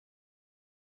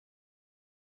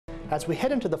As we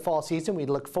head into the fall season, we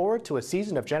look forward to a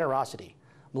season of generosity.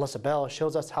 Melissa Bell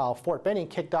shows us how Fort Benning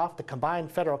kicked off the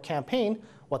combined federal campaign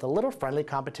with a little friendly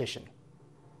competition.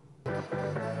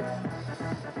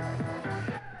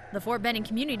 The Fort Benning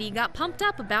community got pumped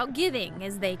up about giving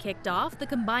as they kicked off the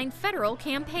combined federal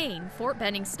campaign, Fort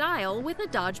Benning style, with a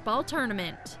dodgeball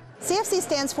tournament. CFC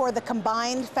stands for the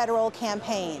Combined Federal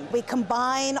Campaign. We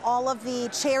combine all of the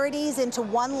charities into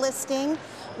one listing.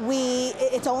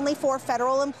 It's only for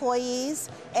federal employees,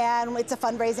 and it's a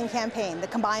fundraising campaign, the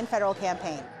Combined Federal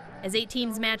Campaign. As 8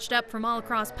 teams matched up from all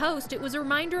across Post, it was a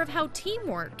reminder of how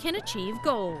teamwork can achieve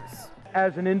goals.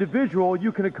 As an individual,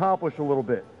 you can accomplish a little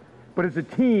bit, but as a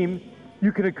team,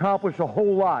 you can accomplish a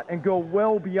whole lot and go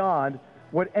well beyond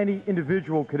what any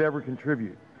individual could ever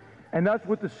contribute. And that's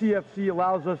what the CFC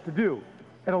allows us to do.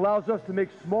 It allows us to make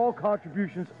small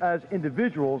contributions as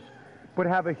individuals, but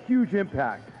have a huge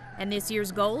impact. And this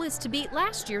year's goal is to beat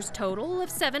last year's total of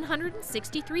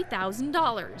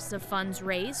 $763,000 of funds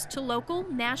raised to local,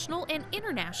 national, and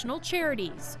international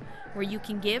charities, where you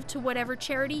can give to whatever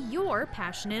charity you're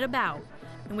passionate about.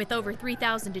 And with over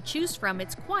 3,000 to choose from,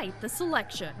 it's quite the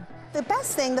selection. The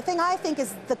best thing, the thing I think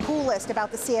is the coolest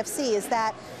about the CFC is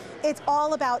that it's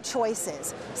all about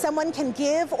choices. Someone can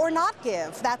give or not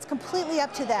give. That's completely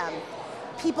up to them.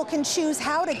 People can choose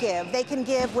how to give. They can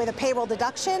give with a payroll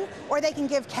deduction, or they can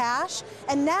give cash.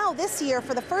 And now this year,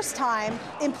 for the first time,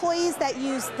 employees that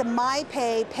use the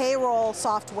MyPay payroll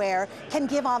software can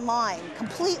give online,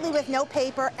 completely with no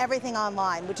paper, everything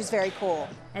online, which is very cool.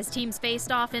 As teams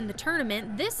faced off in the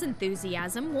tournament, this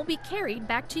enthusiasm will be carried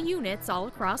back to units all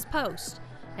across Post,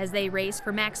 as they race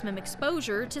for maximum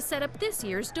exposure to set up this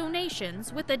year's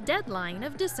donations with a deadline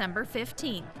of December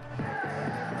 15th.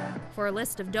 For a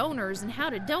list of donors and how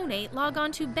to donate, log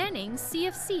on to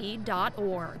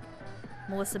benningscfc.org.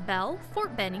 Melissa Bell,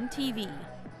 Fort Benning TV.